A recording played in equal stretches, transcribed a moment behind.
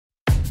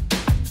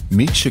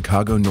Meet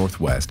Chicago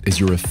Northwest is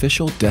your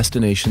official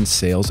destination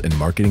sales and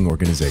marketing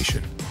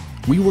organization.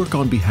 We work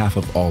on behalf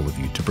of all of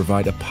you to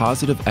provide a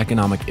positive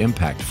economic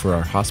impact for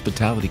our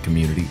hospitality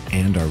community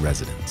and our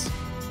residents.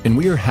 And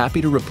we are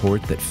happy to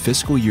report that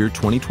Fiscal Year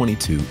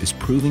 2022 is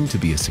proving to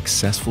be a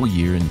successful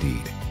year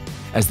indeed.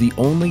 As the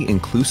only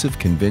inclusive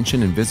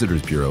convention and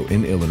visitors bureau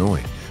in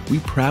Illinois, we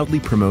proudly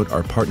promote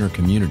our partner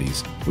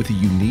communities with a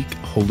unique,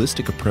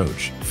 holistic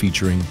approach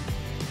featuring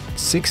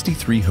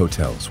 63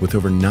 hotels with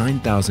over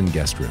 9,000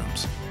 guest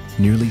rooms,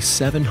 nearly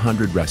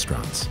 700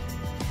 restaurants,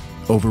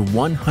 over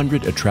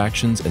 100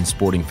 attractions and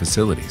sporting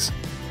facilities,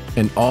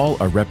 and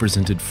all are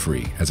represented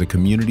free as a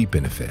community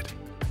benefit.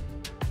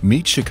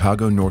 Meet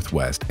Chicago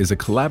Northwest is a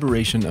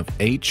collaboration of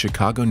 8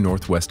 Chicago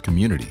Northwest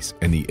communities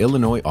and the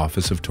Illinois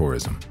Office of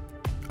Tourism.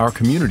 Our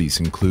communities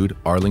include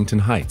Arlington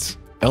Heights,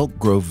 Elk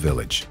Grove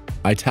Village,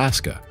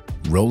 Itasca,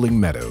 Rolling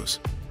Meadows,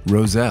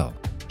 Roselle,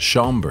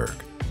 Schaumburg,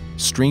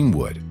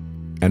 Streamwood,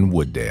 and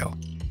Wooddale.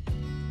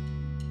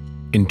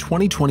 In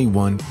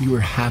 2021, we were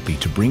happy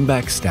to bring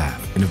back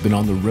staff and have been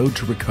on the road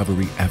to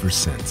recovery ever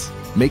since,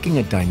 making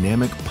a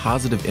dynamic,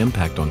 positive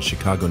impact on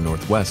Chicago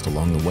Northwest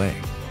along the way.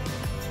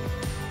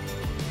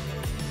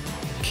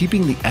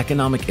 Keeping the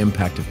economic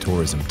impact of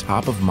tourism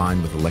top of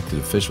mind with elected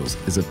officials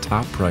is a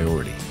top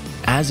priority,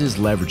 as is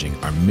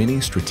leveraging our many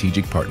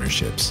strategic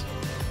partnerships.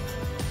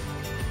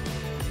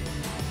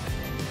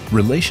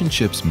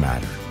 Relationships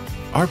matter.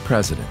 Our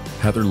president,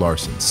 Heather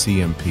Larson,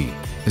 CMP,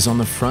 is on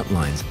the front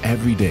lines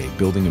every day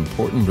building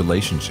important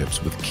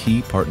relationships with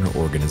key partner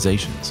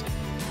organizations.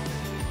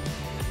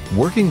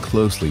 Working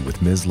closely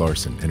with Ms.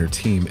 Larson and her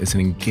team is an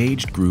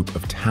engaged group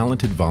of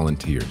talented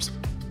volunteers,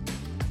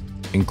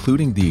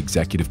 including the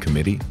Executive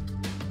Committee,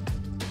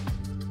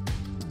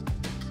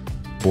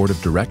 Board of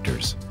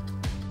Directors,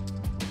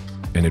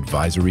 and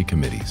Advisory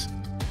Committees.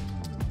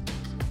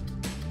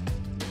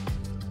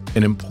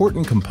 An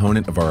important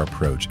component of our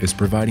approach is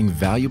providing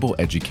valuable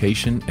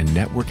education and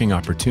networking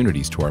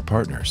opportunities to our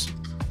partners.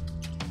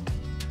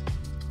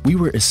 We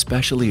were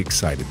especially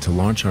excited to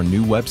launch our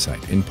new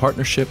website in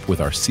partnership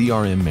with our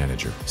CRM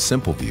manager,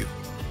 SimpleView.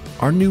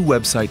 Our new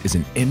website is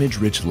an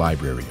image-rich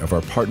library of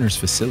our partners'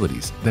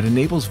 facilities that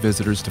enables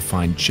visitors to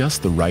find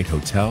just the right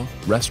hotel,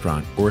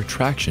 restaurant, or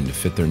attraction to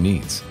fit their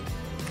needs.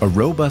 A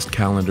robust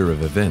calendar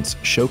of events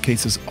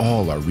showcases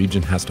all our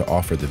region has to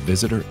offer the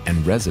visitor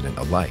and resident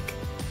alike.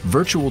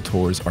 Virtual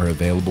tours are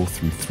available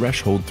through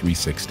Threshold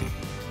 360,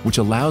 which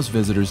allows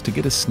visitors to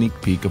get a sneak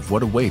peek of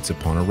what awaits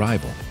upon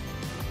arrival.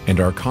 And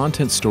our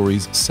content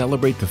stories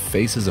celebrate the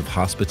faces of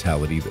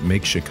hospitality that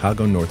make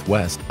Chicago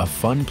Northwest a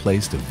fun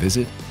place to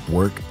visit,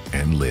 work,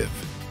 and live.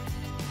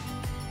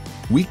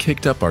 We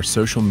kicked up our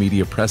social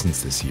media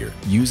presence this year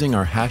using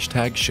our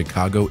hashtag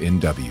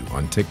ChicagoNW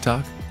on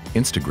TikTok,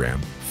 Instagram,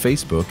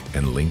 Facebook,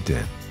 and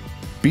LinkedIn.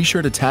 Be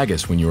sure to tag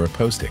us when you are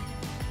posting.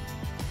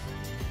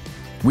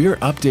 We are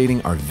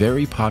updating our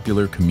very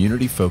popular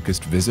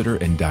community-focused visitor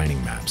and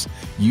dining maps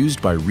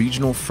used by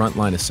regional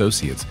frontline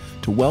associates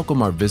to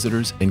welcome our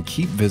visitors and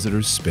keep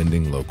visitors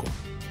spending local.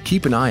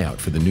 Keep an eye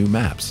out for the new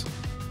maps.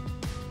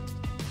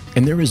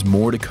 And there is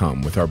more to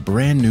come with our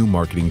brand new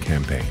marketing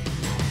campaign.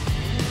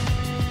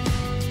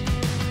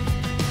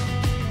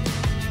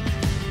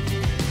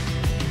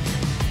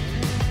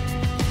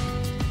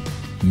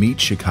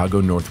 Meet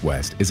Chicago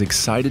Northwest is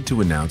excited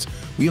to announce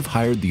we have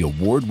hired the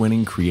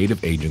award-winning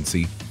creative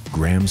agency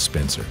Graham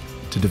Spencer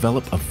to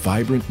develop a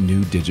vibrant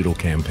new digital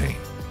campaign.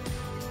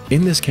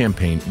 In this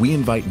campaign, we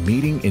invite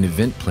meeting and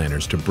event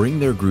planners to bring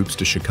their groups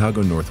to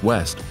Chicago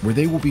Northwest, where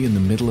they will be in the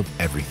middle of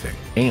everything,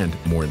 and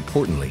more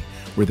importantly,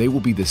 where they will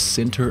be the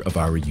center of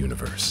our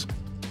universe.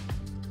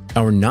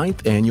 Our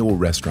 9th annual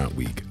Restaurant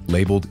Week,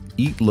 labeled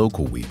Eat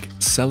Local Week,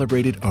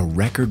 celebrated a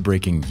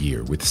record-breaking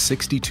year with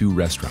 62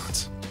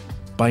 restaurants.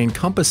 By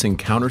encompassing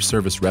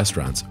counter-service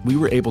restaurants, we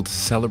were able to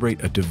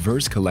celebrate a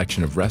diverse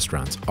collection of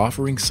restaurants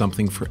offering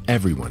something for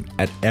everyone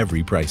at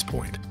every price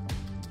point.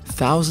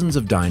 Thousands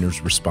of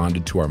diners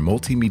responded to our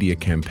multimedia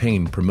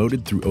campaign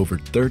promoted through over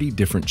 30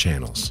 different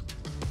channels.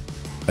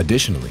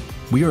 Additionally,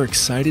 we are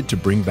excited to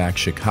bring back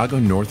Chicago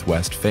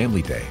Northwest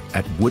Family Day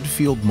at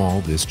Woodfield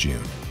Mall this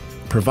June,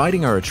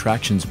 providing our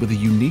attractions with a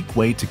unique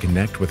way to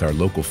connect with our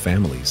local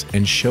families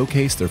and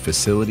showcase their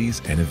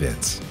facilities and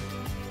events.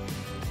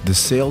 The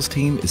sales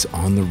team is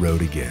on the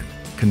road again,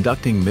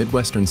 conducting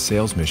Midwestern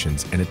sales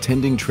missions and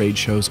attending trade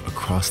shows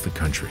across the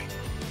country.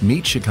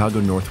 Meet Chicago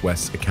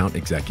Northwest's account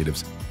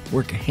executives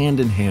work hand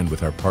in hand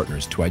with our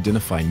partners to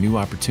identify new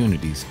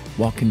opportunities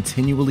while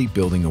continually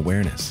building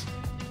awareness.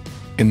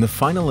 In the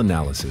final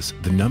analysis,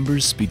 the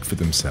numbers speak for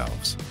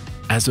themselves.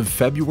 As of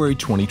February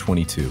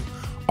 2022,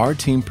 our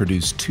team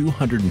produced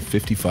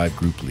 255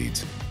 group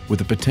leads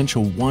with a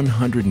potential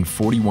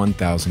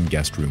 141,000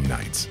 guest room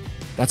nights.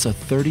 That's a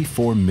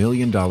 $34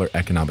 million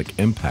economic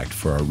impact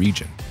for our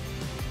region.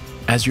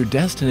 As your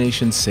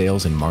destination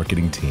sales and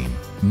marketing team,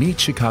 Meet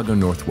Chicago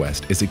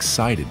Northwest is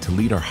excited to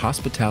lead our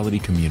hospitality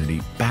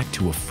community back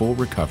to a full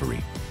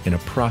recovery and a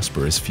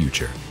prosperous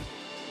future.